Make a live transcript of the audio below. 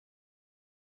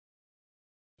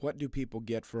What do people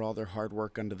get for all their hard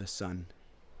work under the sun?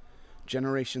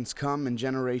 Generations come and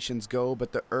generations go,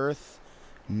 but the earth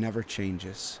never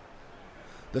changes.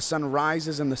 The sun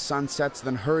rises and the sun sets,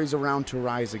 then hurries around to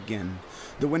rise again.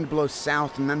 The wind blows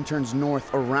south and then turns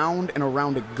north. Around and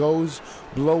around it goes,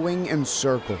 blowing in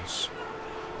circles.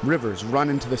 Rivers run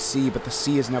into the sea, but the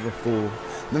sea is never full.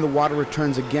 Then the water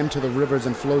returns again to the rivers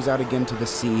and flows out again to the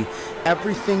sea.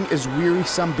 Everything is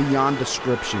wearisome beyond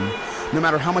description. No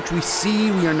matter how much we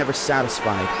see, we are never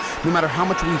satisfied. No matter how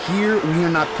much we hear, we are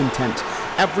not content.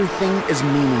 Everything is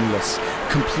meaningless,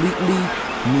 completely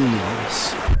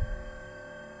meaningless.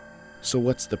 So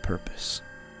what's the purpose?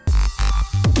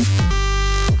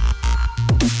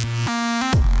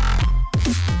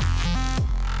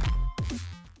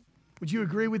 Would you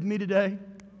agree with me today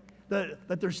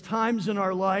that there's times in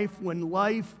our life when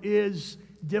life is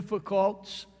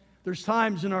difficult? There's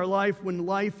times in our life when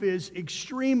life is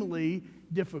extremely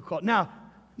difficult. Now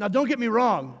don't get me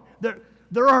wrong.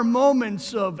 There are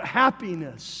moments of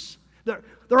happiness. There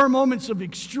are moments of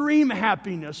extreme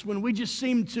happiness when we just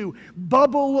seem to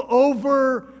bubble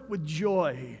over with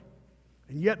joy.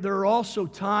 And yet there are also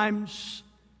times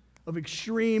of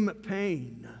extreme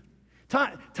pain.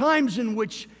 Times in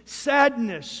which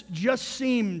sadness just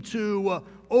seems to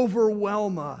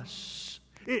overwhelm us.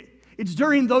 It's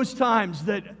during those times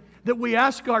that we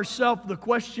ask ourselves the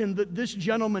question that this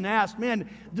gentleman asked, man,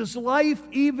 does life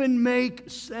even make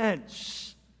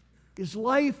sense? Is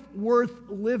life worth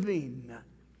living?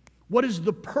 What is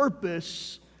the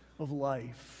purpose of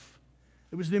life?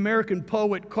 It was the American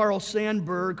poet Carl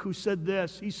Sandburg who said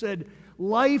this. He said,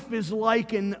 life is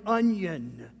like an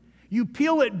onion. You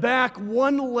peel it back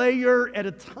one layer at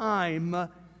a time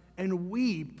and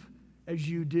weep as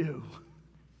you do.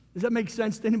 Does that make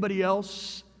sense to anybody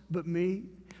else but me?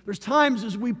 There's times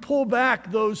as we pull back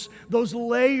those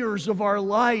layers of our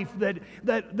life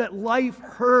that life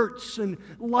hurts and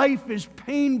life is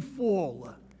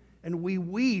painful, and we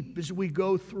weep as we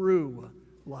go through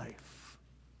life.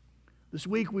 This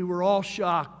week we were all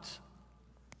shocked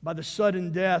by the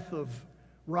sudden death of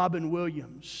Robin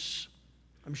Williams.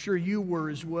 I'm sure you were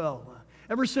as well.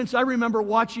 Ever since I remember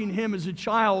watching him as a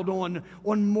child on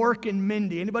Mork and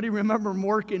Mindy. Anybody remember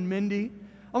Mork and Mindy?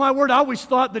 Oh my word, I always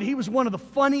thought that he was one of the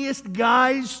funniest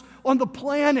guys on the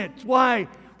planet. Why?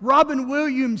 Robin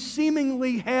Williams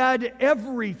seemingly had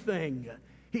everything.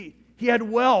 He had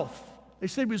wealth. They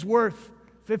said he was worth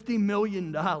 $50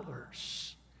 million.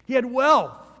 He had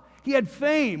wealth. He had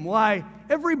fame. Why?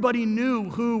 Everybody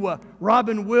knew who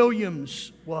Robin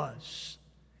Williams was.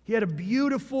 He had a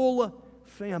beautiful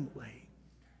family.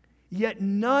 Yet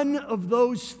none of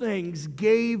those things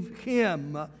gave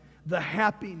him the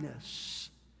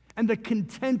happiness and the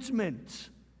contentment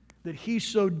that he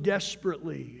so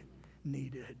desperately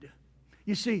needed.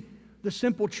 You see, the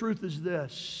simple truth is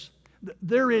this: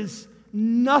 there is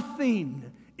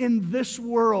nothing in this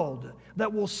world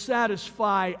that will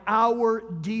satisfy our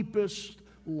deepest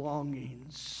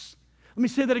longings. Let me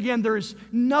say that again. There is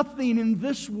nothing in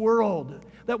this world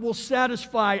that will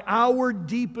satisfy our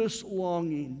deepest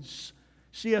longings.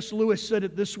 C.S. Lewis said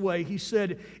it this way. He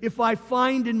said, if I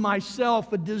find in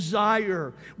myself a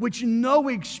desire which no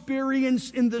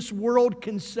experience in this world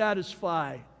can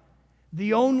satisfy,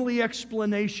 the only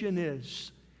explanation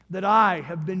is that I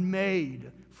have been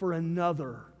made for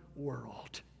another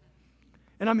world.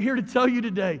 And I'm here to tell you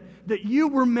today that you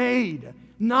were made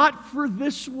not for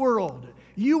this world.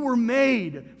 You were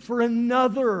made for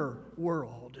another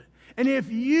world. And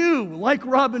if you, like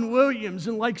Robin Williams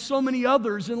and like so many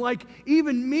others and like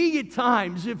even me at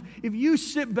times, if you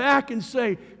sit back and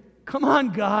say, come on,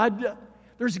 God,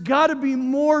 there's got to be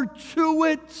more to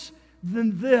it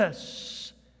than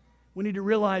this, we need to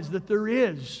realize that there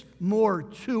is more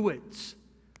to it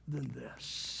than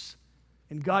this.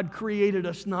 And God created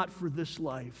us not for this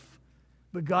life,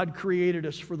 but God created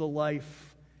us for the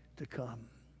life to come.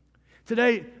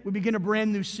 Today, we begin a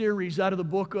brand new series out of the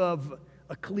book of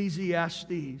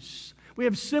Ecclesiastes. We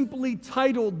have simply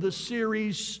titled the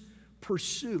series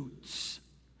Pursuits.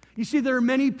 You see, there are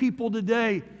many people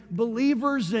today,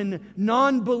 believers and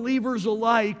non-believers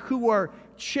alike, who are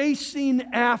chasing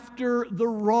after the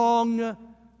wrong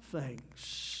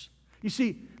things. You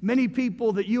see, many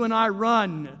people that you and I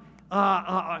run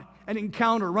in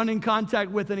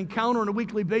contact with and encounter on a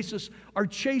weekly basis are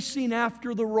chasing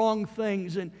after the wrong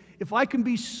things. And if I can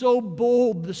be so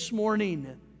bold this morning,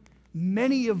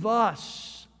 many of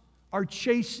us are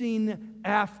chasing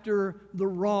after the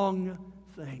wrong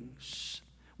things.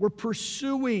 We're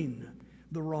pursuing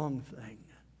the wrong thing.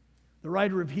 The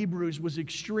writer of Hebrews was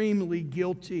extremely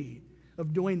guilty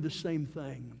of doing the same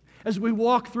thing. As we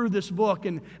walk through this book,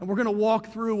 and we're going to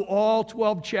walk through all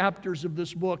 12 chapters of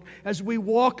this book, as we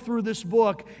walk through this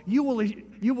book, you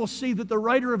will see that the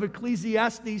writer of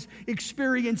Ecclesiastes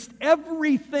experienced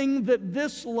everything that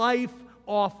this life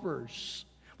offers.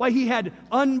 Why, he had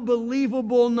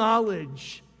unbelievable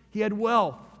knowledge. He had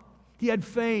wealth. He had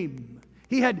fame.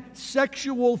 He had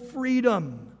sexual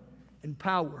freedom and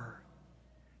power.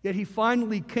 Yet he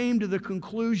finally came to the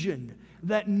conclusion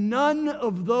that none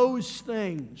of those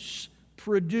things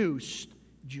produced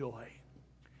joy.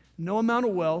 No amount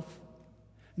of wealth,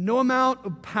 no amount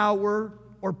of power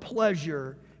or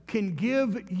pleasure can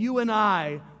give you and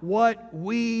I what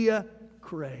we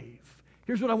crave.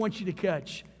 Here's what I want you to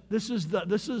catch. This is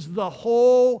the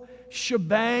whole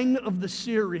shebang of the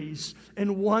series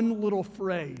in one little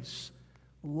phrase.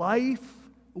 Life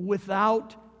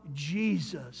without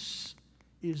Jesus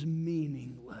is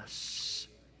meaningless.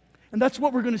 And that's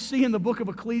what we're going to see in the book of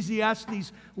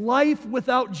Ecclesiastes. Life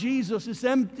without Jesus is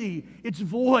empty. It's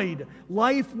void.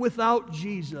 Life without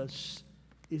Jesus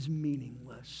is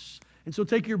meaningless. And so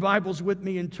take your Bibles with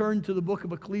me and turn to the book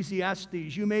of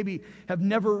Ecclesiastes. You maybe have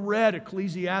never read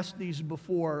Ecclesiastes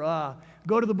before.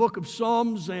 Go to the book of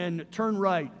Psalms and turn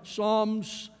right.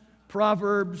 Psalms,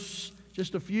 Proverbs,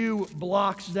 just a few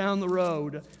blocks down the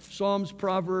road. Psalms,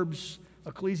 Proverbs,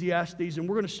 Ecclesiastes. And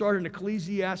we're going to start in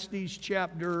Ecclesiastes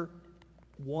chapter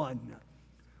 1.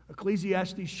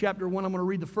 Ecclesiastes chapter 1. I'm going to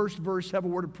read the first verse, have a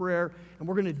word of prayer, and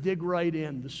we're going to dig right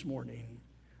in this morning.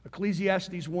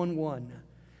 Ecclesiastes 1:1.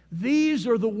 These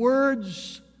are the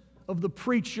words of the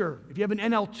preacher. If you have an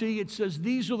NLT, it says,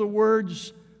 these are the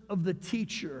words of the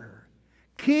teacher,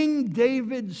 King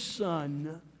David's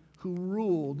son, who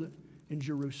ruled in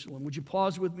Jerusalem. Would you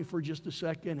pause with me for just a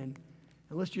second and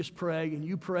let's just pray, and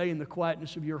you pray in the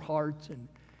quietness of your heart and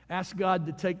ask God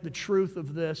to take the truth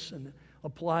of this and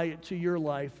apply it to your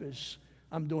life as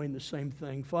I'm doing the same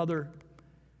thing. Father,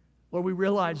 Lord, we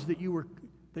realize that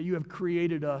you have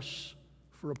created us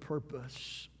for a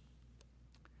purpose.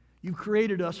 You've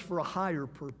created us for a higher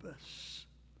purpose.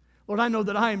 Lord, I know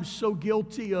that I am so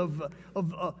guilty of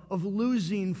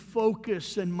losing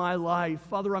focus in my life.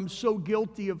 Father, I'm so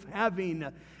guilty of having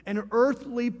an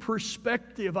earthly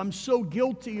perspective. I'm so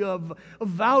guilty of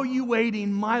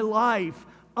evaluating my life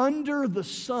under the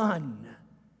sun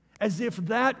as if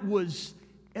that was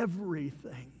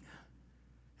everything.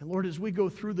 And Lord, as we go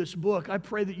through this book, I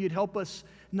pray that you'd help us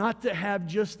not to have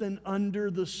just an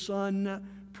under the sun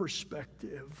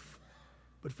perspective.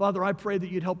 But Father, I pray that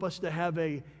you'd help us to have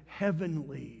a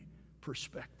heavenly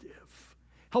perspective.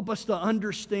 Help us to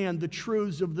understand the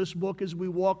truths of this book as we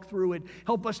walk through it.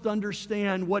 Help us to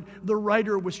understand what the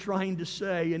writer was trying to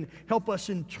say, and help us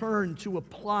in turn to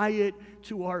apply it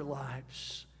to our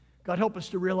lives. God, help us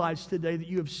to realize today that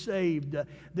you have saved,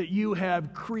 that you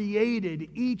have created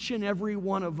each and every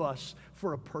one of us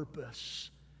for a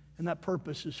purpose. And that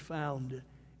purpose is found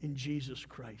in Jesus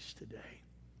Christ today.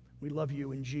 We love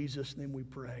you. In Jesus' name we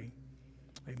pray.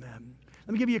 Amen.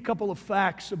 Let me give you a couple of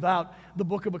facts about the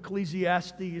book of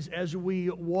Ecclesiastes as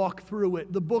we walk through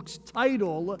it. The book's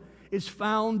title is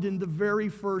found in the very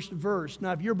first verse.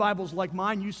 Now, if your Bible's like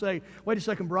mine, you say, wait a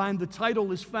second, Brian, the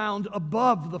title is found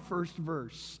above the first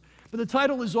verse. But the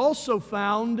title is also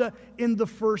found in the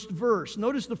first verse.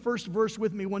 Notice the first verse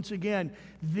with me once again.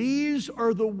 These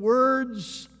are the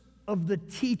words of the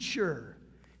teacher,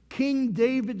 King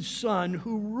David's son,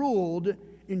 who ruled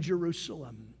in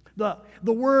Jerusalem.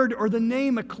 The word or the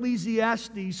name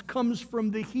Ecclesiastes comes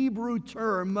from the Hebrew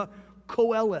term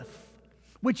Qoheleth,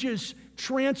 which is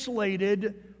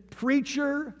translated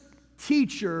preacher,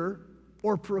 teacher,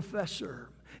 or professor.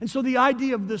 And so the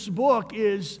idea of this book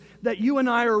is that you and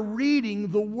I are reading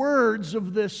the words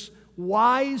of this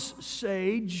wise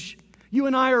sage. You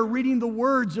and I are reading the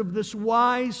words of this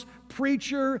wise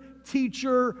preacher,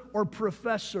 teacher, or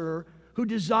professor who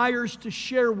desires to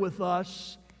share with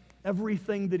us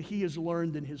everything that he has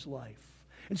learned in his life.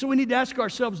 And so we need to ask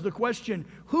ourselves the question,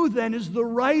 who then is the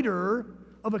writer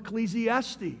of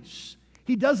Ecclesiastes?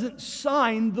 He doesn't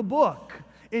sign the book.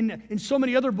 In so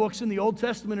many other books in the Old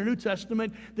Testament and New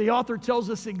Testament, the author tells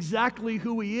us exactly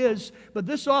who he is, but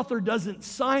this author doesn't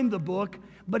sign the book,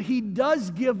 but he does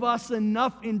give us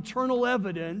enough internal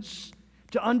evidence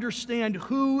to understand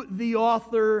who the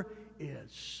author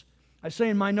is. I say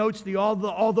in my notes,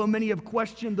 although many have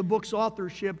questioned the book's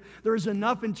authorship, there is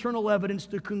enough internal evidence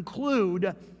to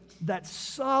conclude that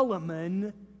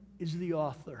Solomon is the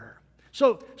author.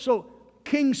 So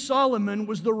King Solomon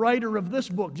was the writer of this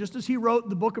book, just as he wrote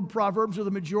the book of Proverbs, or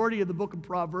the majority of the book of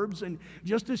Proverbs, and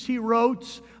just as he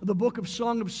wrote the book of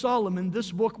Song of Solomon, this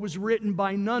book was written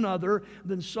by none other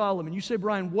than Solomon. You say,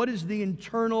 Brian, what is the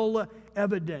internal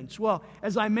evidence? Well,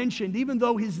 as I mentioned, even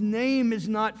though his name is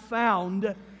not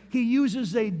found, he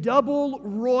uses a double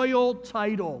royal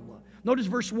title. Notice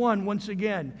verse 1 once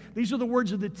again. These are the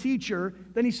words of the teacher.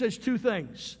 Then he says two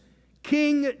things.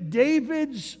 King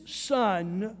David's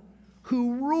son,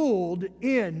 who ruled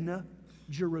in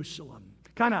Jerusalem.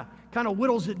 Kind of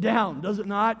whittles it down, does it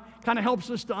not? Kind of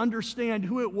helps us to understand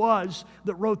who it was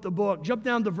that wrote the book. Jump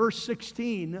down to verse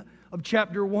 16 of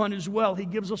chapter 1 as well. He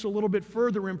gives us a little bit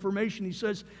further information. He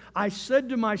says, I said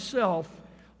to myself,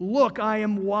 look, I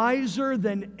am wiser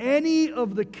than any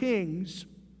of the kings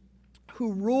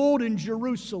who ruled in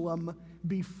Jerusalem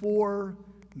before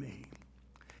me.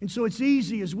 And so it's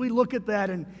easy as we look at that,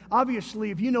 and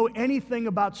obviously if you know anything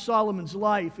about Solomon's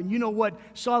life, and you know what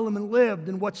Solomon lived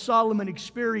and what Solomon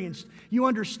experienced, you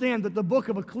understand that the book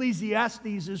of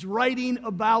Ecclesiastes is writing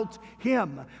about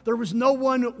him. There was no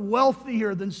one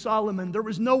wealthier than Solomon. There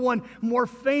was no one more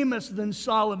famous than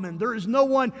Solomon. There is no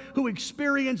one who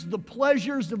experienced the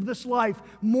pleasures of this life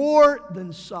more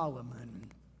than Solomon.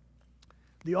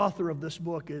 The author of this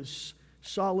book is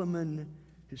Solomon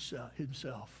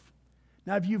himself.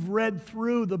 Now, if you've read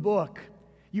through the book,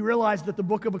 you realize that the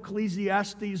book of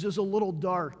Ecclesiastes is a little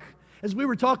dark. As we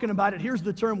were talking about it, here's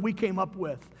the term we came up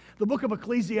with. The book of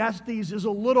Ecclesiastes is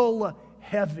a little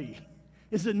heavy,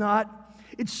 is it not?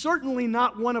 It's certainly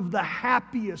not one of the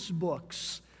happiest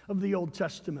books of the Old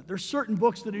Testament. There's certain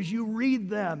books that as you read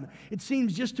them, it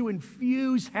seems just to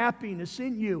infuse happiness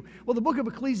in you. Well, the book of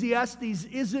Ecclesiastes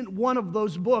isn't one of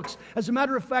those books. As a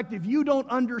matter of fact, if you don't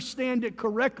understand it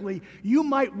correctly, you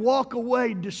might walk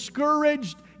away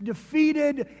discouraged,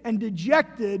 defeated, and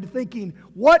dejected, thinking,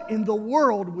 what in the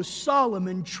world was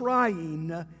Solomon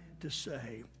trying to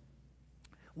say?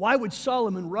 Why would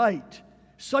Solomon write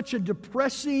such a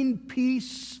depressing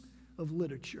piece of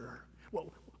literature?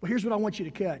 Well, here's what I want you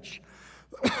to catch.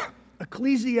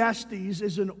 Ecclesiastes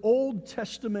is an Old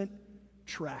Testament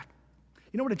tract.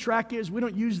 You know what a tract is? We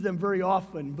don't use them very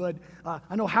often, but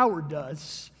I know Howard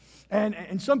does.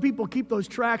 And some people keep those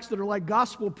tracts that are like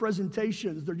gospel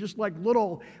presentations. They're just like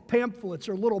little pamphlets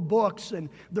or little books, and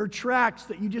they're tracts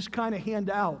that you just kind of hand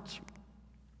out.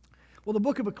 Well, the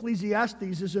book of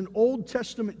Ecclesiastes is an Old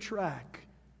Testament tract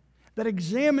that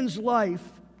examines life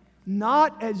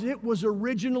not as it was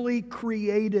originally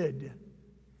created,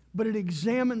 but it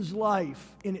examines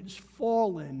life in its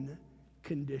fallen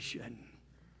condition.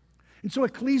 And so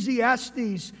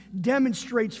Ecclesiastes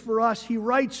demonstrates for us, he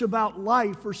writes about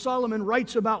life, or Solomon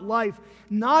writes about life,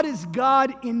 not as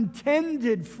God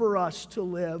intended for us to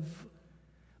live,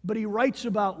 but he writes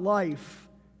about life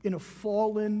in a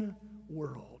fallen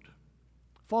world.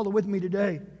 Follow with me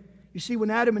today. You see, when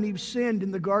Adam and Eve sinned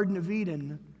in the Garden of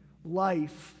Eden,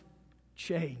 life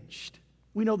changed.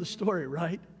 We know the story,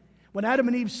 right? When Adam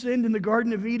and Eve sinned in the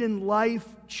Garden of Eden, life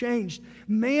changed.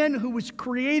 Man who was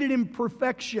created in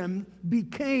perfection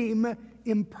became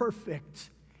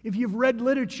imperfect. If you've read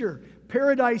literature,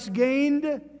 paradise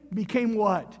gained became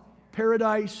what?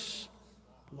 Paradise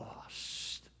lost.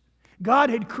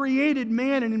 God had created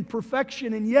man in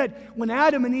perfection, and yet when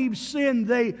Adam and Eve sinned,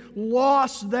 they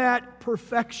lost that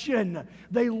perfection.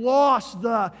 They lost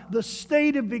the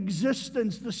state of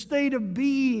existence, the state of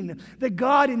being that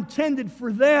God intended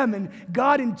for them and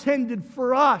God intended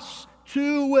for us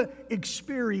to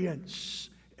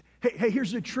experience. Hey,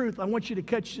 here's the truth. I want you to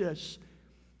catch this.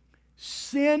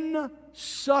 Sin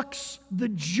sucks the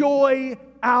joy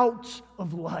out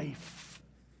of life.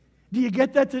 Do you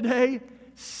get that today?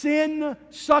 Sin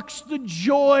sucks the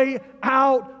joy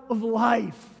out of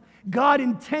life. God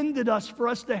intended us for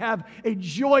us to have a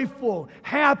joyful,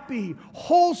 happy,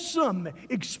 wholesome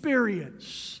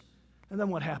experience. And then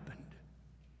what happened?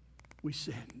 We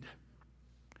sinned.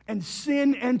 And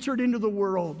sin entered into the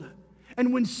world.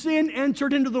 And when sin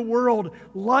entered into the world,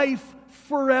 life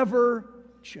forever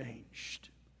changed.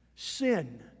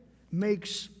 Sin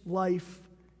makes life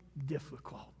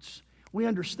difficult. We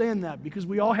understand that because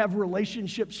we all have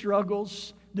relationship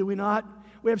struggles, do we not?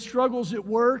 We have struggles at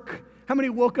work. How many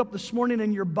woke up this morning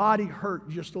and your body hurt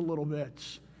just a little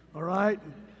bit? All right?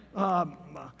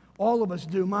 All of us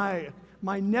do. My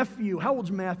nephew, how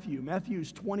old's Matthew?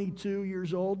 Matthew's 22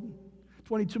 years old.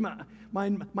 22.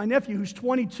 My nephew, who's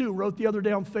 22, wrote the other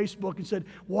day on Facebook and said,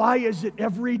 "Why is it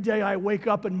every day I wake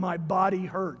up and my body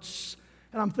hurts?"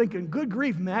 And I'm thinking, good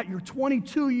grief, Matt, you're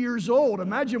 22 years old.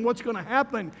 Imagine what's going to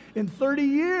happen in 30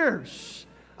 years.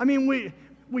 I mean,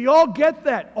 we all get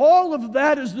that. All of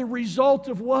that is the result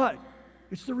of what?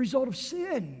 It's the result of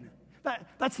sin.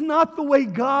 That's not the way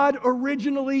God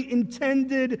originally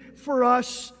intended for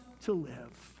us to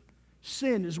live.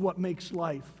 Sin is what makes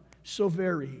life so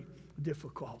very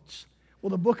difficult.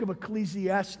 Well, the book of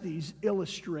Ecclesiastes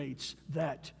illustrates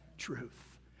that truth.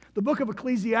 The book of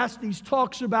Ecclesiastes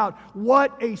talks about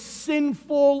what a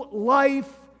sinful life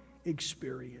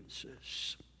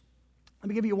experiences. Let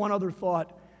me give you one other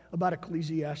thought about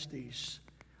Ecclesiastes.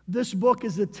 This book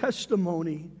is a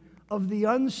testimony of the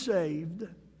unsaved,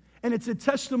 and it's a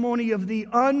testimony of the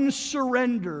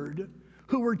unsurrendered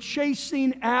who were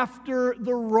chasing after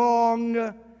the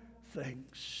wrong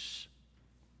things.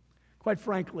 Quite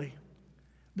frankly,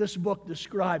 this book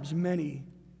describes many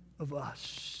of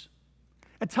us.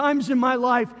 At times in my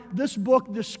life, this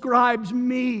book describes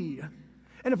me.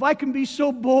 And if I can be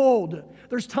so bold,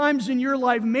 there's times in your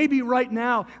life, maybe right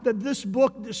now, that this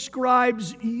book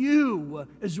describes you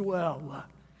as well.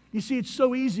 You see, it's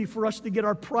so easy for us to get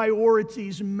our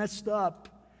priorities messed up.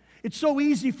 It's so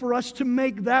easy for us to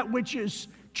make that which is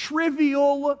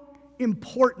trivial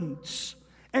important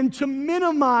and to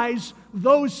minimize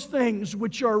those things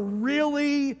which are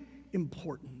really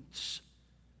important.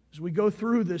 As we go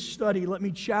through this study, let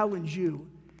me challenge you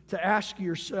to ask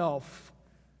yourself,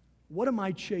 what am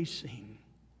I chasing?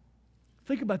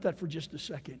 Think about that for just a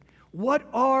second. What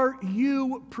are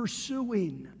you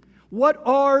pursuing? What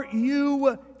are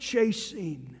you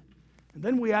chasing? And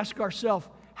then we ask ourselves,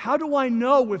 how do I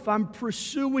know if I'm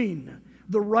pursuing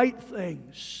the right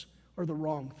things or the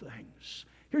wrong things?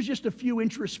 Here's just a few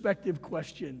introspective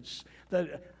questions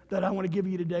that I want to give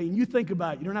you today. And you think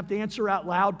about it. You don't have to answer out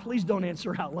loud. Please don't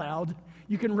answer out loud.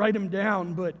 You can write them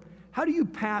down. But how do you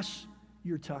pass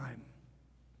your time?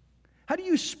 How do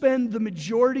you spend the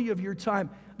majority of your time?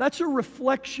 That's a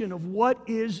reflection of what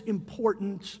is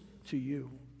important to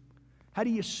you. How do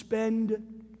you spend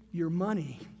your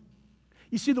money?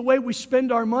 You see, the way we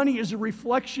spend our money is a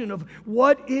reflection of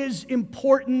what is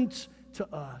important to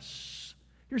us.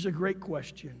 Here's a great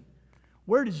question.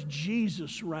 Where does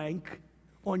Jesus rank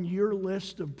on your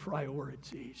list of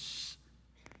priorities?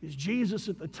 Is Jesus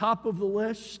at the top of the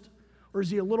list, or is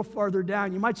he a little farther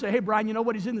down? You might say, hey, Brian, you know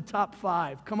what? He's in the top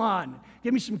 5. Come on,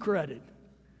 give me some credit.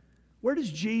 Where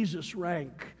does Jesus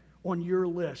rank on your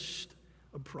list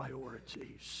of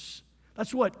priorities?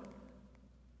 That's what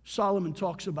Solomon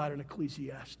talks about in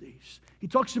Ecclesiastes. He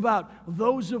talks about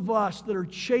those of us that are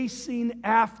chasing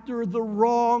after the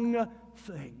wrong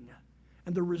thing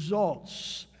and the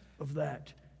results of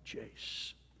that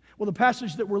chase. Well, the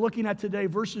passage that we're looking at today,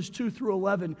 verses 2 through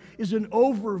 11, is an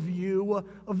overview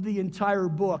of the entire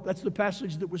book. That's the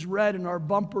passage that was read in our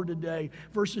bumper today,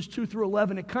 verses 2 through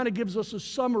 11. It kind of gives us a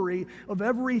summary of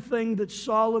everything that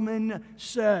Solomon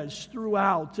says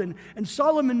throughout. And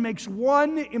Solomon makes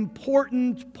one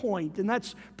important point, and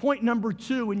that's point number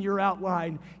 2 in your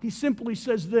outline. He simply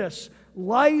says this: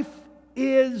 life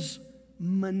is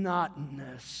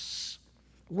monotonous.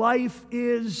 Life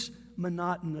is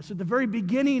monotonous. At the very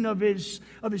beginning of his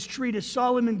treatise,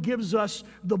 Solomon gives us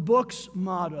the book's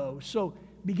motto. So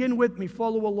begin with me,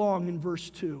 follow along in verse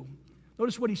 2.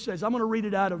 Notice what he says. I'm going to read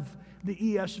it out of the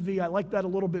ESV. I like that a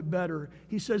little bit better.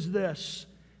 He says this: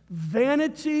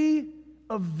 vanity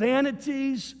of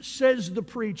vanities, says the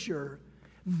preacher.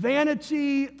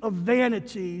 Vanity of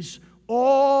vanities,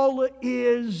 all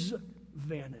is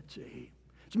vanity.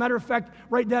 As a matter of fact,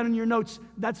 write down in your notes,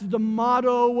 that's the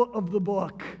motto of the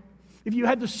book. If you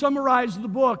had to summarize the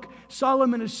book,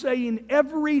 Solomon is saying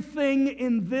everything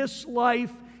in this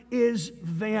life is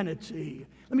vanity.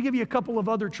 Let me give you a couple of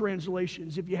other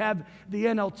translations. If you have the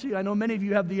NLT, I know many of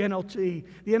you have the NLT.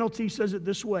 The NLT says it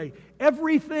this way: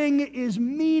 everything is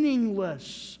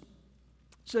meaningless,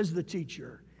 says the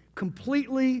teacher.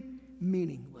 Completely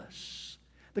meaningless.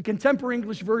 The Contemporary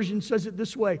English Version says it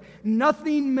this way: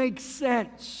 nothing makes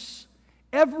sense.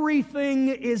 Everything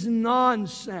is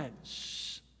nonsense.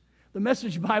 The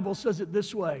Message Bible says it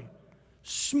this way: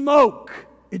 smoke,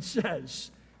 it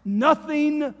says.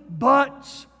 Nothing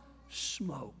but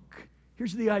smoke.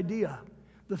 Here's the idea.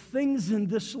 The things in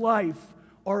this life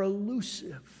are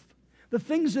elusive. The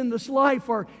things in this life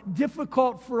are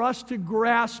difficult for us to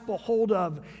grasp a hold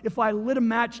of. If I lit a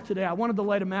match today, I wanted to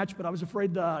light a match, but I was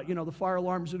afraid the fire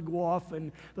alarms would go off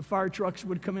and the fire trucks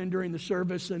would come in during the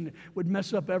service and would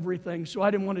mess up everything, so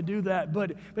I didn't want to do that.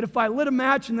 But if I lit a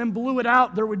match and then blew it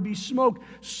out, there would be smoke.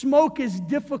 Smoke is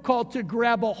difficult to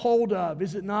grab a hold of,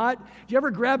 is it not? Do you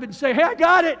ever grab it and say, hey, I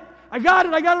got it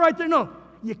right there? No,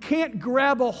 you can't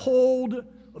grab a hold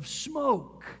of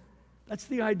smoke. That's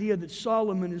the idea that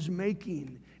Solomon is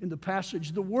making in the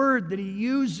passage. The word that he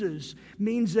uses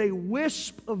means a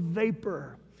wisp of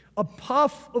vapor, a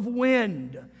puff of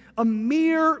wind, a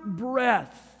mere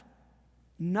breath,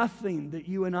 nothing that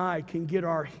you and I can get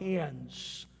our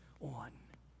hands on.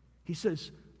 He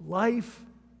says, life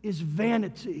is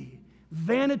vanity.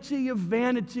 Vanity of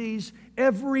vanities.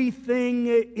 Everything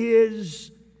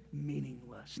is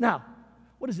meaningless. Now,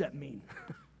 what does that mean?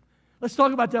 Let's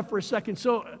talk about that for a second.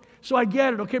 So I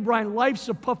get it. Okay, Brian, life's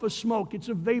a puff of smoke. It's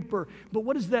a vapor. But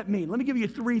what does that mean? Let me give you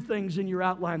three things in your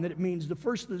outline that it means. The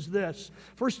first is this.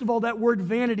 First of all, that word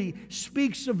vanity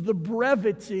speaks of the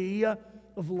brevity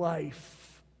of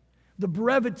life. The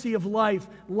brevity of life.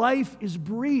 Life is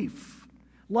brief.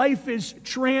 Life is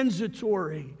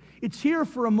transitory. It's here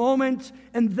for a moment,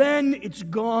 and then it's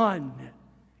gone.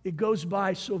 It goes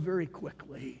by so very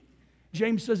quickly.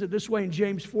 James says it this way in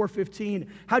James 4:15.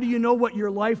 How do you know what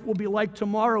your life will be like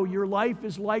tomorrow? Your life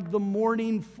is like the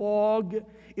morning fog.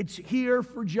 It's here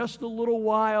for just a little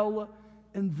while,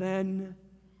 and then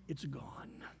it's gone.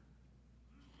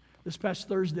 This past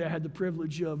Thursday, I had the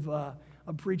privilege of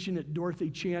preaching at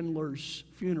Dorothy Chandler's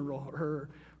funeral. Her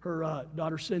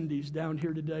daughter Cindy's down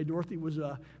here today. Dorothy was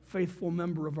a faithful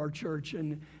member of our church,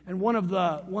 and one of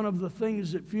the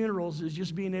things at funerals is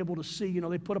just being able to see.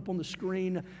 They put up on the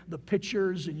screen the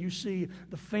pictures, and you see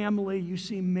the family, you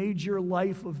see major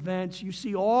life events, you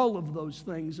see all of those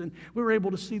things, and we were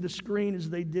able to see the screen as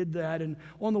they did that. And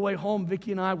on the way home,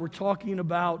 Vicki and I were talking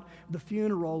about the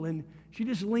funeral, and she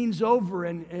just leans over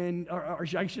or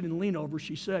she didn't lean over.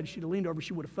 She said she'd have leaned over,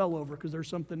 she would have fell over because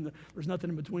there's nothing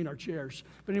in between our chairs.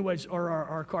 But anyways, or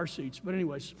our car seats. But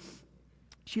anyways,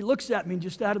 she looks at me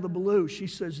just out of the blue. She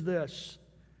says this.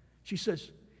 She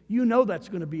says, "You know that's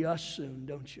going to be us soon,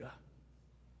 don't you?"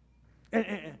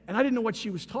 And I didn't know what she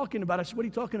was talking about. I said, "What are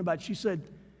you talking about?" She said,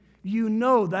 "You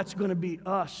know that's going to be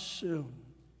us soon,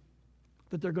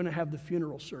 that they're going to have the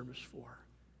funeral service for.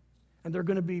 And they're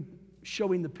going to be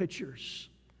showing the pictures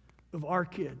of our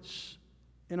kids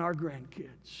and our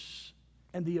grandkids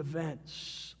and the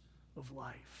events of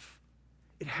life."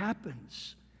 It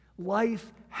happens.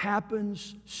 Life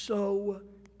happens so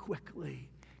quickly.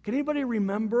 Can anybody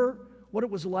remember what it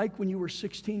was like when you were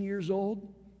 16 years old?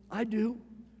 I do.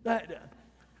 That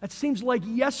seems like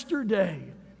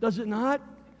yesterday, does it not?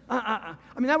 I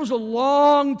mean, that was a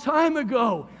long time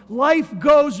ago. Life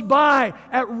goes by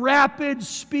at rapid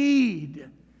speed.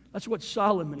 That's what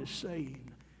Solomon is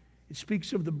saying. It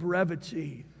speaks of the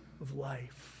brevity of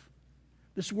life.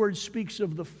 This word speaks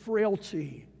of the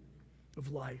frailty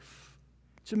of life.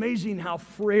 It's amazing how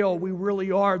frail we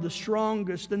really are. The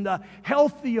strongest and the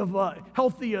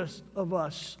healthiest of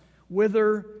us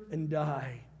wither and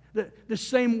die. The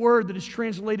same word that is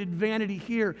translated vanity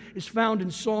here is found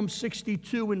in Psalm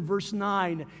 62 and verse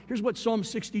 9. Here's what Psalm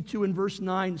 62 and verse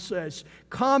 9 says.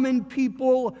 Common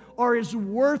people are as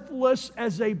worthless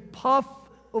as a puff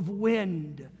of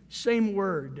wind. Same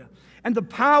word. And the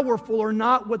powerful are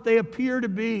not what they appear to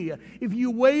be. If you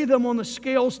weigh them on the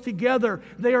scales together,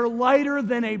 they are lighter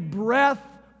than a breath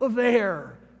of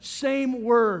air. Same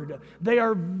word. They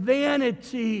are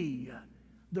vanity.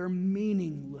 They're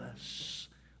meaningless.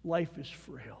 Life is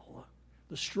frail.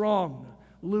 The strong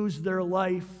lose their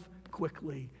life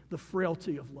quickly. The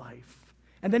frailty of life.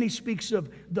 And then he speaks of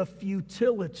the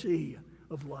futility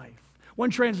of life. One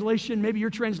translation, maybe your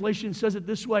translation says it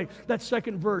this way, that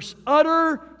second verse,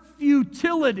 utter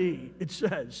futility, it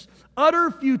says. Utter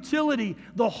futility.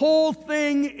 The whole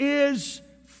thing is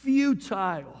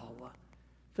futile.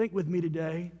 Think with me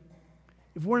today.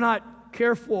 If we're not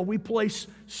careful, we place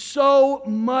so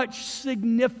much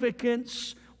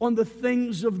significance on the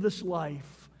things of this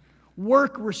life.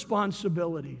 Work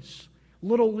responsibilities,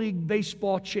 Little League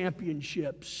baseball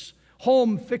championships,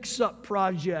 home fix-up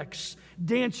projects,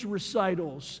 dance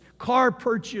recitals, car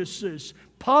purchases,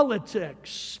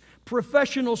 politics,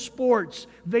 professional sports,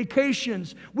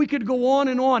 vacations. We could go on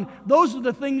and on. Those are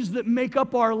the things that make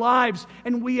up our lives,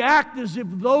 and we act as if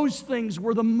those things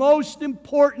were the most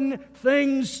important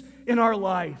things in our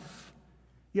life.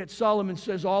 Yet Solomon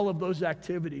says all of those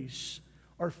activities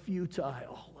are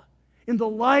futile. In the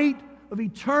light of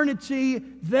eternity,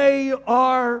 they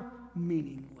are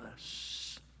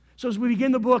meaningless. So as we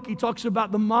begin the book, he talks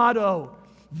about the motto,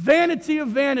 vanity of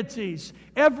vanities.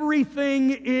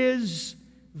 Everything is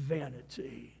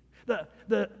vanity.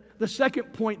 The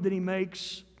second point that he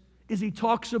makes is he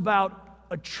talks about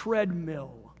a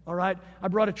treadmill. All right, I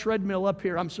brought a treadmill up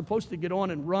here. I'm supposed to get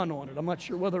on and run on it. I'm not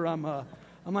sure whether I'm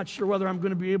going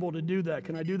to be able to do that.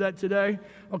 Can I do that today?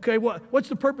 Okay, what's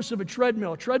the purpose of a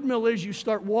treadmill? A treadmill is you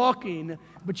start walking,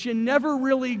 but you never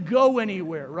really go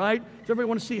anywhere, right? Does everybody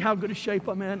want to see how good a shape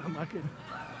I'm in?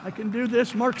 I can do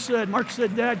this. Mark said,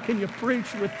 Dad, can you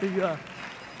preach with the...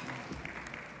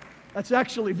 That's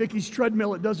actually Vicky's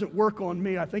treadmill. It doesn't work on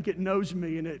me. I think it knows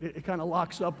me, and it kind of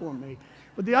locks up on me.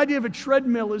 But the idea of a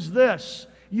treadmill is this.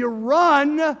 You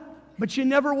run, but you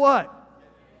never what?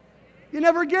 You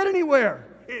never get anywhere.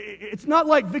 It's not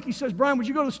like Vicky says, Brian, would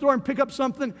you go to the store and pick up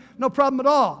something? No problem at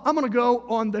all. I'm going to go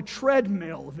on the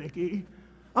treadmill, Vicky.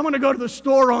 I'm going to go to the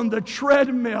store on the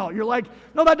treadmill. You're like,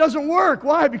 no, that doesn't work.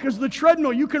 Why? Because the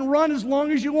treadmill, you can run as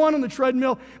long as you want on the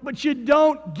treadmill, but you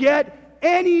don't get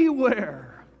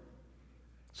anywhere.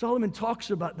 Solomon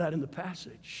talks about that in the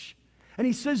passage. And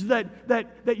he says that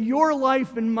your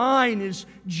life and mine is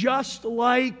just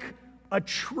like a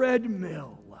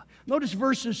treadmill. Notice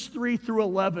verses 3 through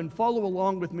 11. Follow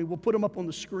along with me. We'll put them up on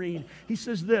the screen. He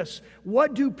says this,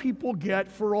 what do people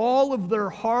get for all of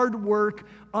their hard work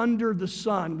under the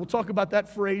sun? We'll talk about that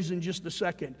phrase in just a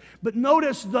second. But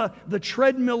notice the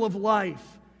treadmill of life.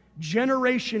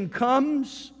 Generation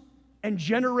comes and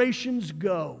generations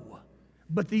go,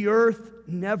 but the earth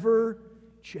never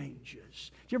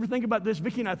changes. Do you ever think about this?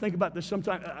 Vicki and I think about this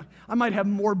sometimes. I might have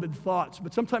morbid thoughts,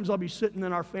 but sometimes I'll be sitting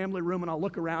in our family room and I'll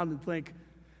look around and think,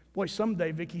 boy,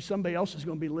 someday, Vicki, somebody else is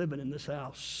going to be living in this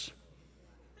house.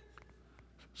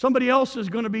 Somebody else is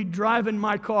going to be driving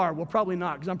my car. Well, probably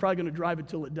not, because I'm probably going to drive it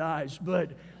till it dies.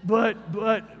 But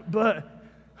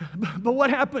what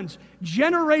happens?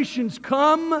 Generations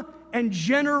come and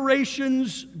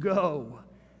generations go.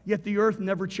 Yet the earth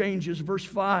never changes. Verse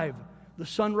 5, the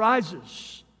sun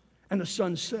rises and the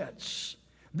sun sets,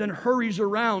 then hurries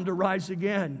around to rise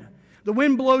again. The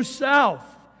wind blows south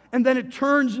and then it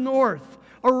turns north.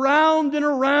 Around and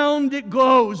around it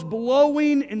goes,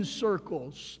 blowing in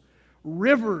circles.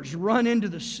 Rivers run into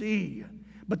the sea,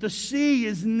 but the sea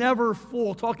is never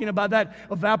full. Talking about that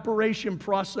evaporation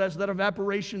process, that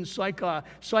evaporation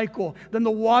cycle. Then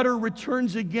the water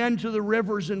returns again to the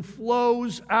rivers and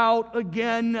flows out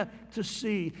again to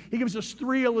sea. He gives us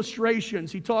 3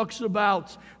 illustrations. He talks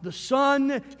about the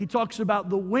sun, he talks about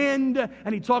the wind,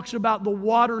 and he talks about the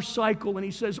water cycle. And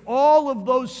he says all of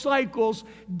those cycles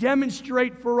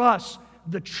demonstrate for us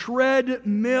the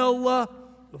treadmill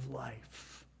of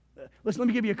life. Listen, let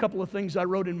me give you a couple of things I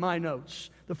wrote in my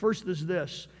notes. The first is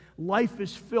this: life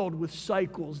is filled with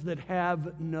cycles that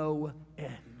have no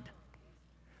end.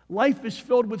 Life is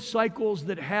filled with cycles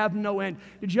that have no end.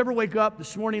 Did you ever wake up?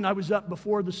 This morning I was up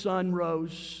before the sun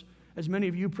rose, as many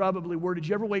of you probably were. Did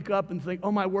you ever wake up and think,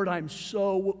 oh my word, I'm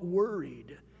so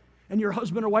worried? And your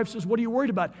husband or wife says, what are you worried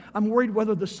about? I'm worried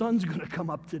whether the sun's going to come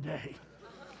up today.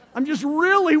 I'm just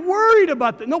really worried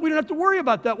about that. No, we don't have to worry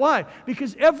about that. Why?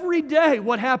 Because every day,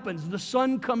 what happens? The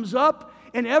sun comes up,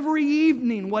 and every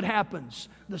evening, what happens?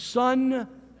 The sun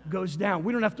goes down.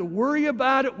 We don't have to worry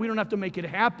about it. We don't have to make it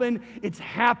happen. It's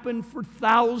happened for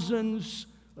thousands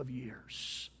of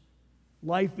years.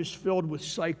 Life is filled with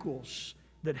cycles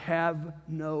that have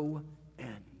no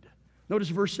end. Notice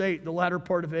verse 8, the latter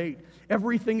part of 8.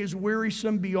 Everything is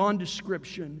wearisome beyond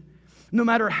description. No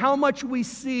matter how much we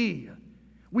see,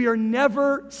 we are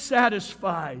never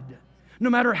satisfied. No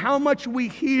matter how much we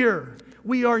hear,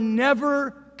 we are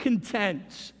never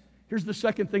content. Here's the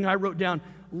second thing I wrote down.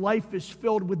 Life is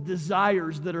filled with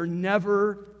desires that are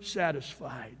never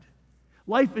satisfied.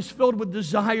 Life is filled with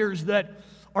desires that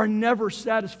are never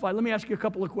satisfied. Let me ask you a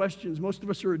couple of questions. Most of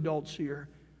us are adults here.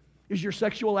 Is your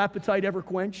sexual appetite ever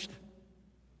quenched?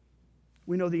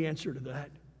 We know the answer to that.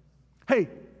 Hey,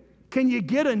 can you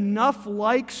get enough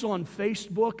likes on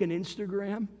Facebook and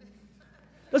Instagram?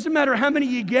 Doesn't matter how many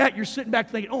you get, you're sitting back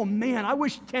thinking, oh man, I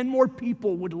wish 10 more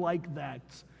people would like that.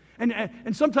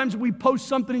 And sometimes we post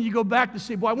something and you go back to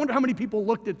say, boy, I wonder how many people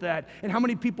looked at that and how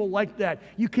many people liked that.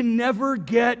 You can never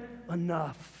get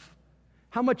enough.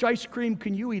 How much ice cream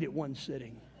can you eat at one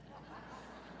sitting?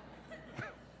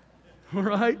 All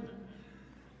right?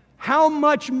 How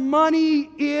much money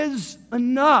is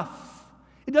enough?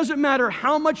 It doesn't matter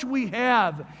how much we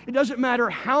have. It doesn't matter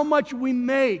how much we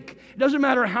make. It doesn't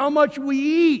matter how much we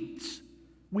eat.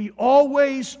 We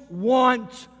always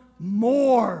want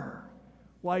more.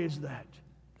 Why is that?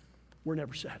 We're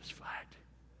never satisfied.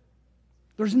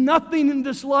 There's nothing in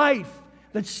this life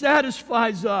that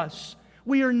satisfies us.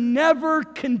 We are never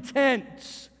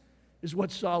content, is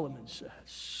what Solomon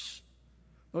says.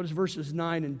 Notice verses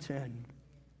 9 and 10.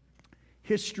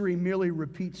 History merely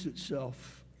repeats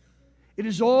itself. It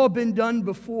has all been done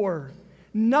before.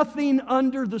 Nothing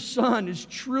under the sun is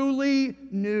truly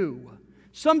new.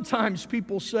 Sometimes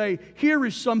people say, here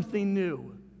is something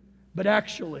new, but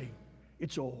actually,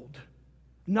 it's old.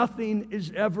 Nothing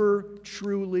is ever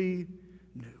truly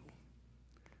new.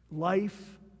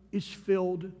 Life is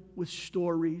filled with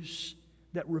stories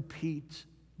that repeat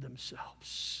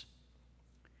themselves.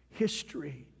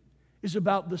 History is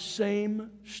about the same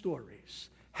stories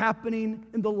happening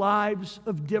in the lives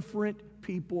of different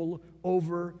people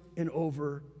over and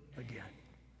over again.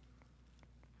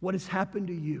 What has happened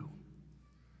to you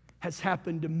has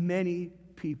happened to many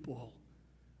people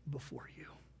before you.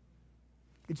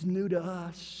 It's new to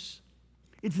us.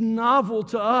 It's novel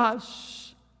to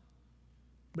us,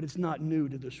 but it's not new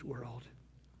to this world.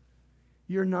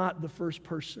 You're not the first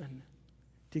person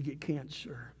to get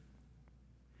cancer.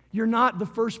 You're not the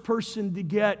first person to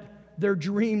get their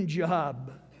dream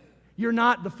job. You're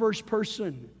not the first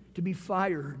person to be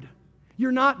fired.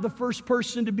 You're not the first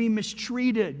person to be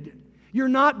mistreated. You're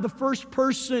not the first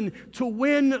person to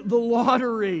win the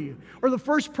lottery or the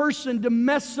first person to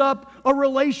mess up a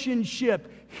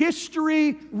relationship.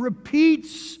 History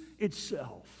repeats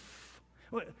itself.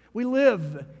 We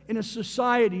live in a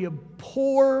society of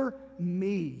poor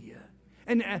me.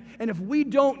 And if we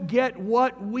don't get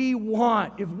what we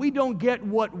want, if we don't get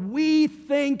what we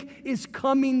think is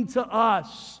coming to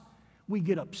us, we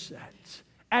get upset.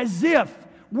 As if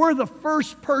we're the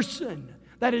first person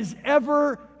that has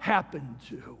ever happened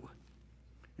to.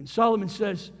 And Solomon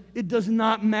says, it does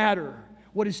not matter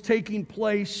what is taking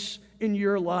place in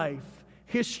your life.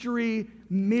 History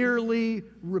merely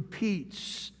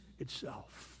repeats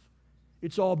itself.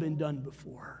 It's all been done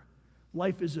before.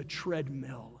 Life is a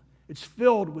treadmill. It's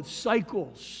filled with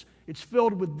cycles. It's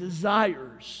filled with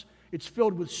desires. It's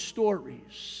filled with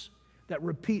stories that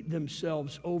repeat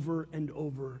themselves over and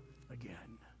over again.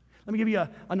 Let me give you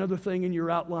another thing in your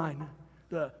outline.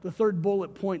 The third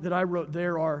bullet point that I wrote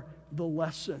there are the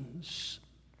lessons.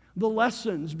 The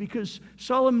lessons, because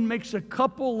Solomon makes a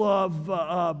couple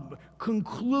of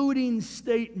concluding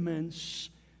statements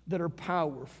that are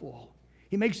powerful.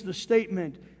 He makes the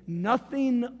statement,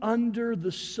 nothing under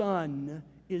the sun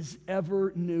is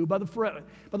ever new. By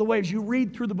the way, as you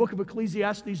read through the book of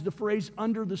Ecclesiastes, the phrase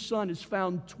under the sun is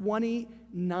found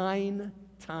 29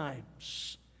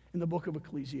 times in the book of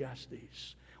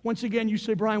Ecclesiastes. Once again, you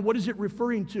say, Brian, what is it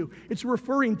referring to? It's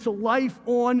referring to life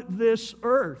on this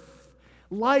earth.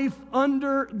 Life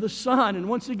under the sun. And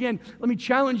once again, let me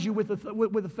challenge you with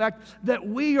the fact that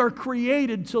we are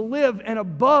created to live an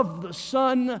above the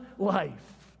sun life.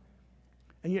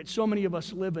 And yet so many of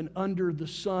us live an under the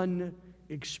sun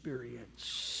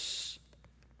experience.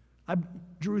 I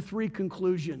drew 3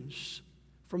 conclusions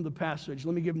from the passage.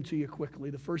 Let me give them to you quickly.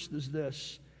 The first is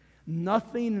this: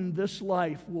 nothing in this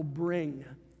life will bring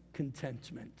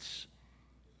contentment.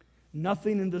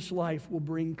 Nothing in this life will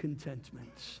bring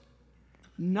contentment.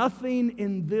 Nothing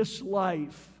in this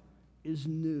life is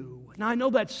new. Now, I know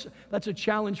that's a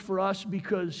challenge for us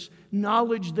because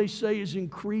knowledge, they say, is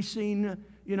increasing,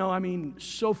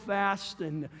 so fast,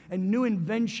 and new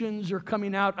inventions are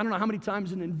coming out. I don't know how many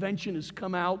times an invention has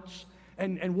come out,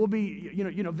 and we'll be,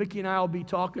 Vicki and I will be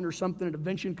talking or something, an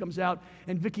invention comes out,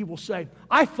 and Vicki will say,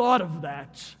 I thought of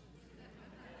that.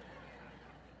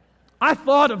 I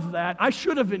thought of that. I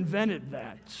should have invented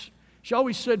that. She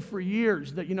always said for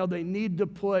years that, they need to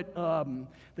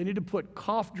put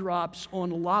cough drops on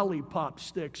lollipop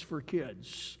sticks for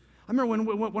kids. I remember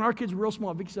when our kids were real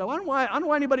small, Vicki said, I don't know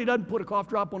why anybody doesn't put a cough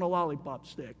drop on a lollipop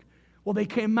stick. Well, they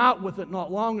came out with it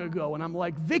not long ago, and I'm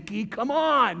like, Vicki, come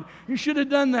on. You should have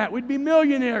done that. We'd be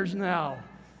millionaires now.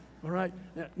 All right?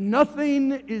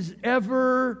 Nothing is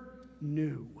ever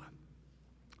new.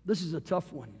 This is a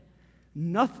tough one.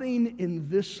 Nothing in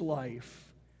this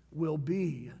life will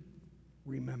be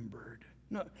remembered.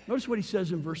 Notice what he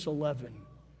says in verse 11.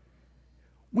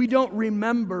 We don't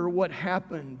remember what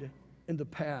happened in the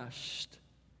past,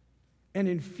 and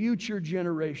in future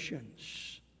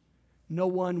generations, no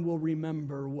one will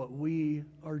remember what we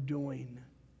are doing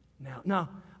now. Now,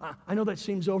 I know that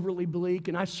seems overly bleak,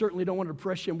 and I certainly don't want to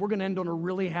depress you. We're going to end on a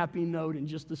really happy note in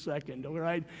just a second, all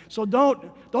right? So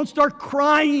don't start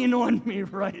crying on me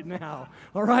right now,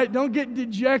 all right? Don't get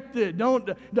dejected. Don't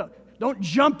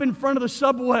jump in front of the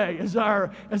subway as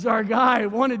our guy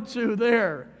wanted to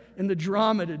there in the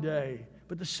drama today.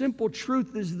 But the simple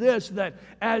truth is this, that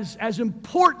as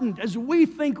important as we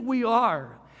think we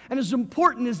are, and as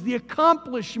important as the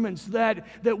accomplishments that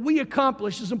we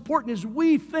accomplish, as important as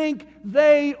we think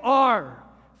they are,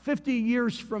 50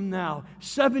 years from now,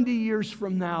 70 years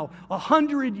from now,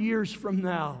 100 years from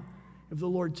now, if the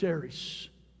Lord tarries,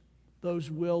 those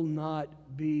will not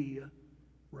be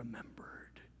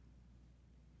remembered.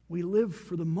 We live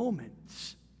for the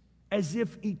moments as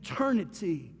if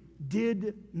eternity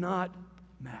did not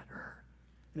matter.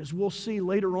 And as we'll see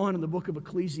later on in the book of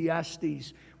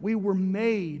Ecclesiastes, we were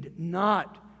made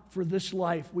not for this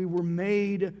life. We were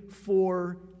made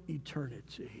for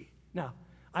eternity. Now,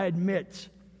 I admit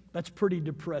that's pretty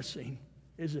depressing,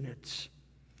 isn't it?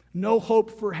 no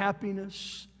hope for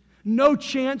happiness, no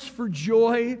chance for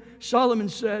joy. Solomon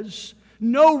says,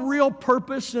 no real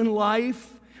purpose in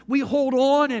life. We hold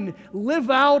on and live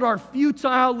out our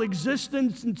futile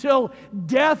existence until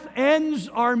death ends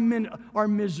our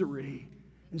misery.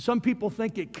 And some people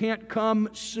think it can't come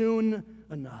soon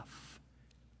enough.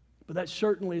 But that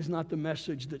certainly is not the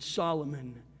message that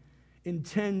Solomon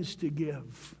intends to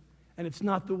give. And it's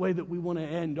not the way that we want to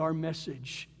end our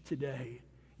message today.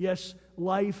 Yes,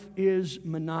 life is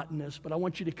monotonous, but I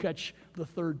want you to catch the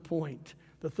third point.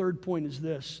 The third point is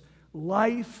this: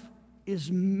 life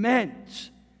is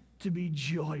meant to be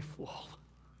joyful.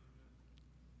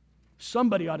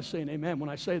 Somebody ought to say an amen when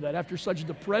I say that after such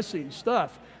depressing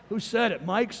stuff. Who said it?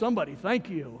 Mike? Somebody. Thank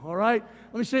you. All right?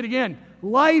 Let me say it again.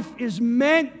 Life is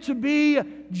meant to be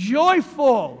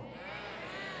joyful.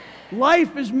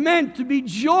 Life is meant to be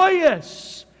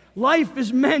joyous. Life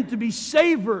is meant to be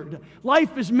savored.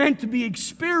 Life is meant to be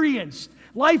experienced.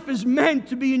 Life is meant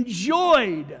to be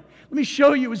enjoyed. Let me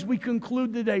show you as we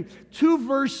conclude today 2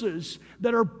 verses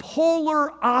that are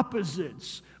polar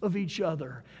opposites of each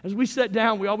other. As we sit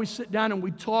down, we always sit down and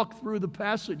we talk through the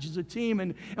passage as a team,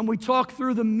 and we talk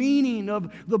through the meaning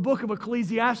of the book of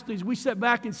Ecclesiastes. We sat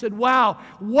back and said, wow,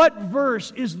 what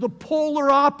verse is the polar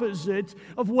opposite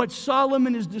of what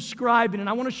Solomon is describing? And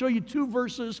I want to show you 2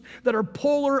 verses that are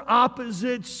polar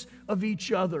opposites of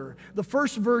each other. The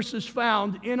first verse is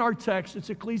found in our text. It's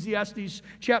Ecclesiastes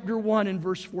chapter 1 and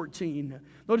verse 14.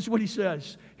 Notice what he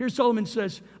says. Here Solomon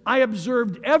says, I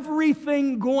observed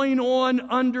everything going on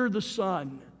under the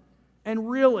sun, and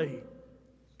really,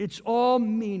 it's all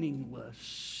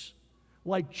meaningless,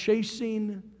 like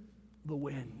chasing the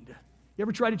wind. You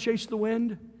ever try to chase the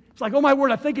wind? It's like, oh my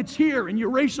word, I think it's here, and you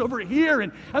race over here,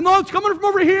 and no, it's coming from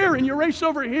over here, and you race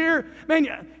over here.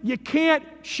 Man, you can't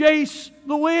chase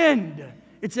the wind.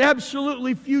 It's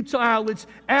absolutely futile. It's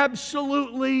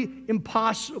absolutely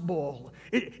impossible.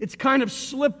 It's kind of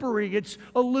slippery. It's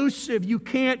elusive. You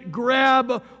can't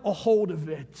grab a hold of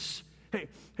it.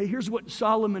 Hey, here's what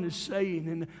Solomon is saying,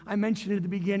 and I mentioned it at the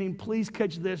beginning. Please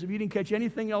catch this. If you didn't catch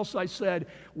anything else I said,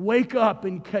 wake up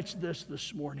and catch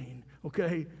this morning,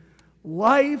 okay?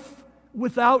 Life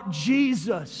without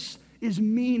Jesus is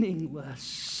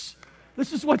meaningless.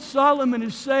 This is what Solomon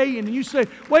is saying. And you say,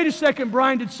 wait a second,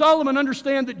 Brian, did Solomon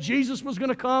understand that Jesus was going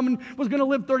to come and was going to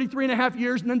live 33 and a half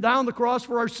years and then die on the cross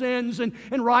for our sins and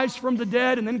rise from the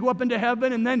dead and then go up into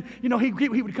heaven and then,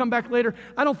 he would come back later?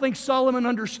 I don't think Solomon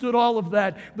understood all of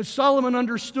that. But Solomon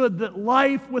understood that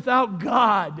life without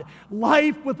God,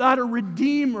 life without a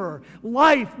Redeemer,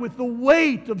 life with the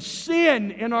weight of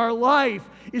sin in our life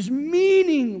is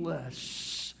meaningless.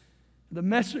 The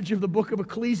message of the book of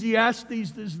Ecclesiastes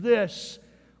is this: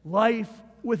 life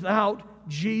without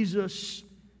Jesus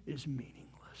is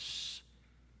meaningless.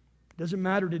 It doesn't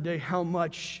matter today how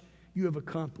much you have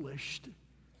accomplished.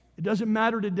 It doesn't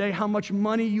matter today how much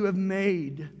money you have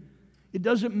made. It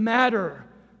doesn't matter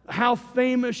how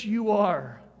famous you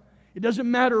are. It doesn't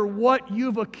matter what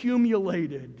you've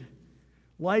accumulated.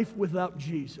 Life without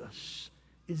Jesus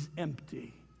is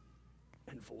empty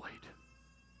and void.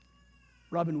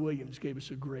 Robin Williams gave us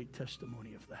a great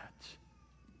testimony of that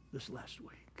this last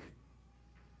week.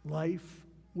 Life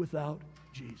without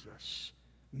Jesus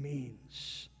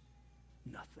means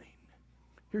nothing.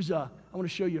 I want to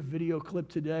show you a video clip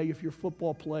today. If you're a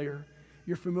football player,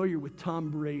 you're familiar with Tom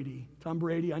Brady. Tom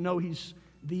Brady, I know he's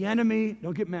the enemy.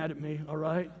 Don't get mad at me, all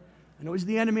right? I know he's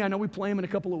the enemy. I know we play him in a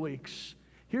couple of weeks.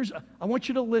 I want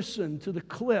you to listen to the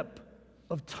clip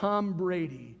of Tom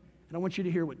Brady, and I want you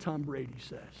to hear what Tom Brady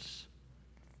says.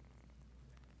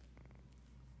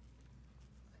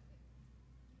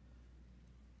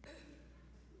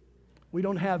 We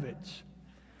don't have it.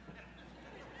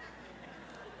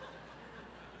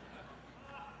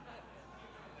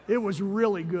 It was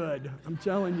really good. I'm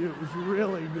telling you, it was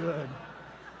really good.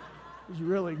 It was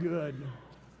really good.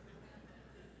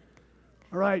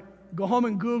 All right, go home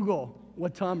and Google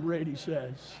what Tom Brady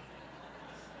says.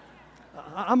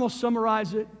 I'm going to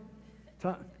summarize it.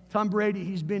 Tom Brady,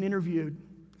 he's been interviewed,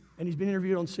 and he's been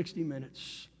interviewed on 60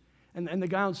 Minutes. And the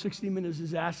guy on 60 Minutes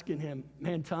is asking him,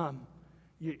 man, Tom,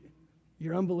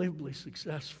 you're unbelievably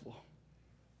successful.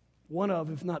 One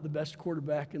of, if not the best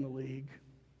quarterback in the league.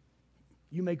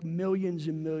 You make millions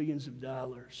and millions of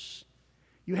dollars.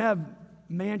 You have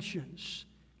mansions.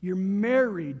 You're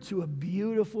married to a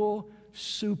beautiful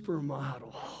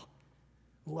supermodel.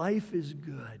 Life is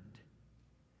good.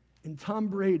 And Tom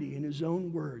Brady, in his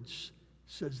own words,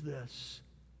 says this.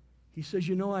 He says,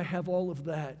 I have all of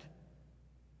that,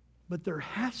 but there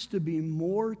has to be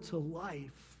more to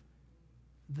life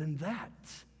than that.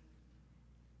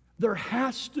 There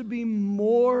has to be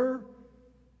more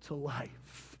to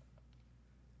life.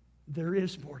 There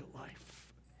is more to life.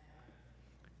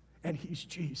 And He's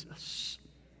Jesus.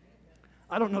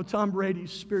 I don't know Tom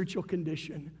Brady's spiritual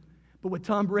condition, but what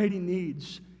Tom Brady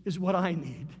needs is what I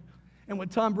need. And what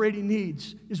Tom Brady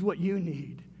needs is what you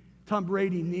need. Tom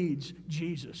Brady needs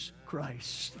Jesus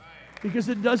Christ. Because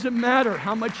it doesn't matter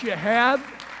how much you have.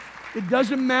 It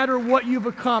doesn't matter what you've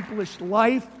accomplished.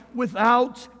 Life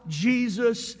without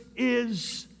Jesus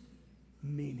is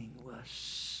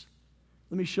meaningless.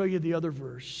 Let me show you the other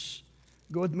verse.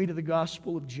 Go with me to the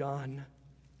Gospel of John.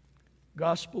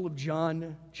 Gospel of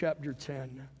John, chapter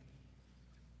 10.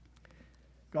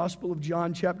 Gospel of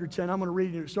John, chapter 10. I'm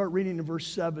going to start reading in verse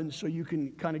 7 so you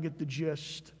can kind of get the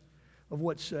gist of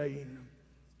what's saying.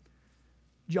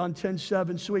 John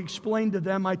 10:7. So He explained to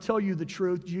them, I tell you the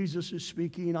truth, Jesus is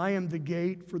speaking, I am the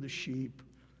gate for the sheep.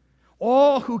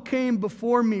 All who came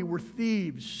before me were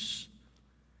thieves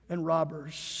and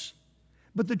robbers.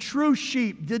 But the true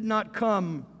sheep did not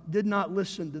come, did not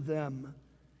listen to them.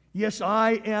 Yes,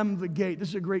 I am the gate. This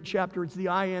is a great chapter. It's the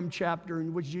I am chapter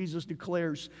in which Jesus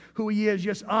declares who He is.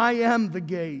 Yes, I am the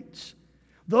gate.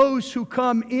 Those who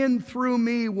come in through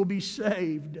me will be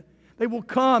saved. They will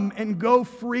come and go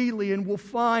freely and will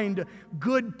find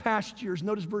good pastures.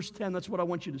 Notice verse 10. That's what I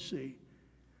want you to see.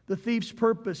 The thief's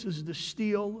purpose is to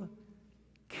steal,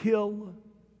 kill,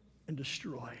 and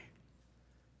destroy.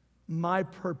 My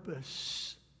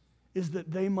purpose is that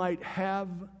they might have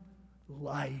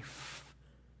life,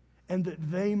 and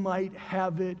that they might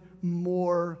have it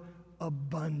more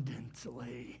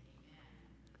abundantly.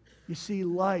 You see,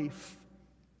 life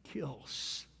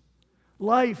kills.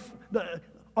 Life,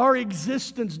 our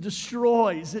existence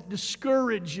destroys, it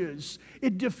discourages,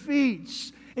 it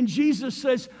defeats. And Jesus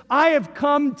says, I have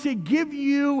come to give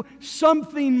you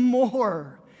something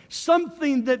more,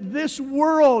 something that this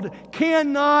world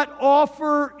cannot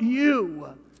offer you.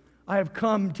 I have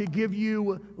come to give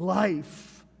you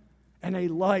life, and a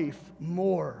life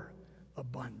more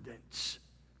abundant.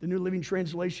 The New Living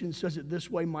Translation says it this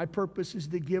way, my purpose is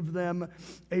to give them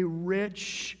a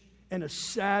rich and a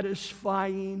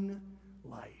satisfying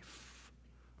life.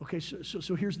 Okay,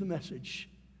 so here's the message.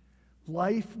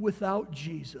 Life without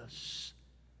Jesus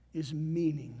is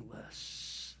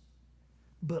meaningless,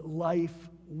 but life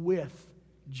with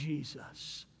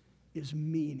Jesus is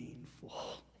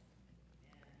meaningful.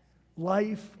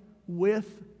 Life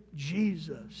with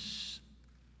Jesus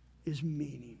is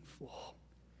meaningful.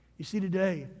 You see,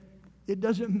 today, it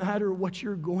doesn't matter what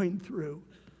you're going through.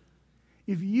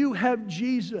 If you have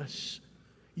Jesus,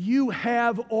 you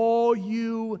have all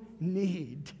you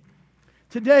need.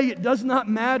 Today, it does not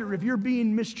matter if you're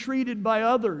being mistreated by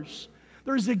others.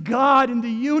 There's a God in the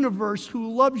universe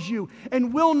who loves you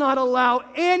and will not allow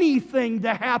anything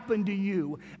to happen to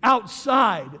you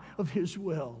outside of His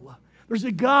will. There's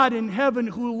a God in heaven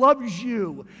who loves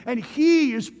you, and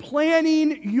He is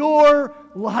planning your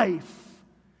life.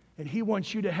 And He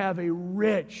wants you to have a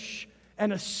rich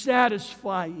and a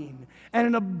satisfying and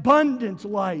an abundant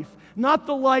life. Not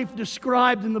the life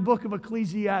described in the book of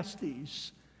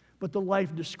Ecclesiastes, but the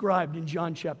life described in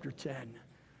John chapter 10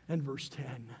 and verse 10.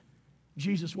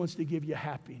 Jesus wants to give you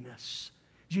happiness.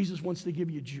 Jesus wants to give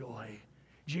you joy.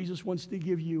 Jesus wants to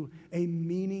give you a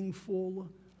meaningful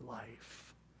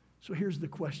life. So here's the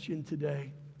question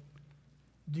today.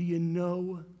 Do you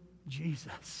know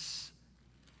Jesus?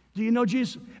 Do you know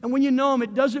Jesus? And when you know Him,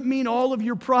 it doesn't mean all of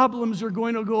your problems are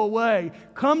going to go away.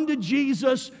 Come to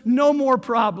Jesus, no more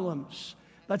problems.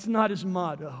 That's not His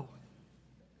motto.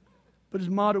 But His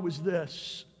motto is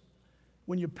this: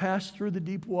 when you pass through the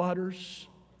deep waters,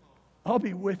 I'll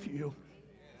be with you.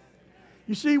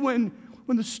 You see, when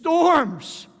the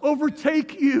storms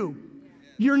overtake you,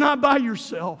 you're not by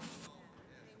yourself.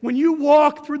 When you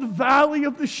walk through the valley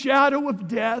of the shadow of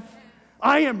death,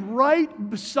 I am right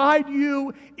beside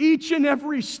you each and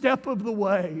every step of the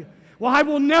way. Well, I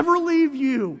will never leave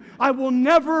you. I will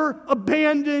never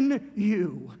abandon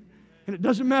you. And it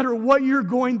doesn't matter what you're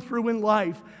going through in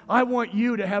life. I want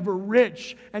you to have a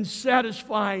rich and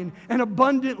satisfying and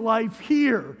abundant life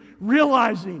here,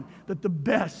 realizing that the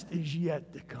best is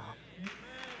yet to come.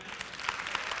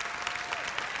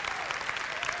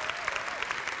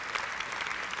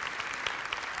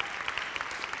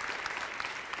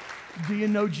 Do you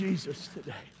know Jesus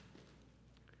today?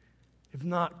 If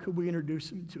not, could we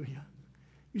introduce Him to you?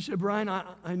 You say, Brian,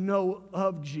 I know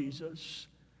of Jesus.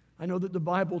 I know that the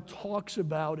Bible talks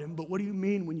about Him, but what do you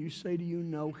mean when you say, do you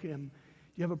know Him?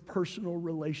 You have a personal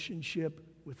relationship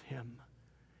with Him.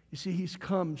 You see, He's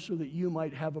come so that you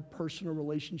might have a personal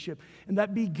relationship. And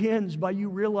that begins by you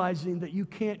realizing that you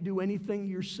can't do anything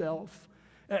yourself,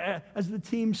 As the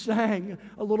team sang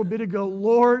a little bit ago,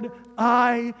 Lord,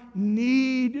 I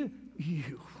need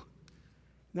you.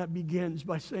 That begins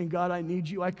by saying, God, I need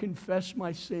you. I confess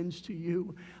my sins to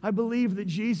you. I believe that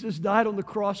Jesus died on the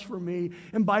cross for me.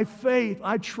 And by faith,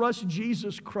 I trust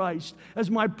Jesus Christ as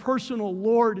my personal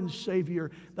Lord and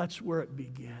Savior. That's where it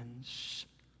begins.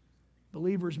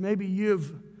 Believers, maybe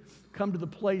you've come to the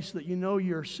place that you know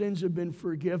your sins have been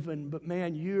forgiven, but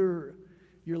man, you're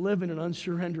living an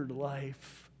unsurrendered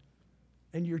life.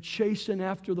 And you're chasing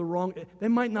after the wrong. They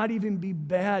might not even be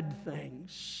bad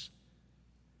things.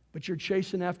 But you're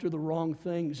chasing after the wrong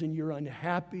things, and you're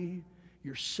unhappy,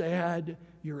 you're sad,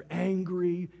 you're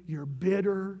angry, you're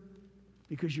bitter,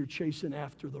 because you're chasing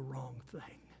after the wrong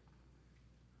thing.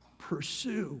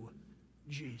 Pursue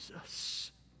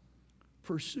Jesus.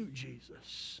 Pursue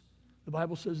Jesus. The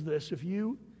Bible says this, if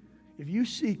you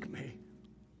seek me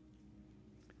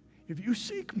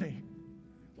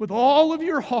with all of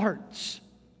your hearts,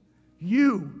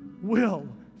 you will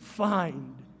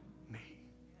find.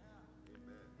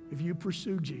 If you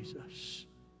pursue Jesus,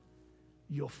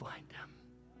 you'll find him.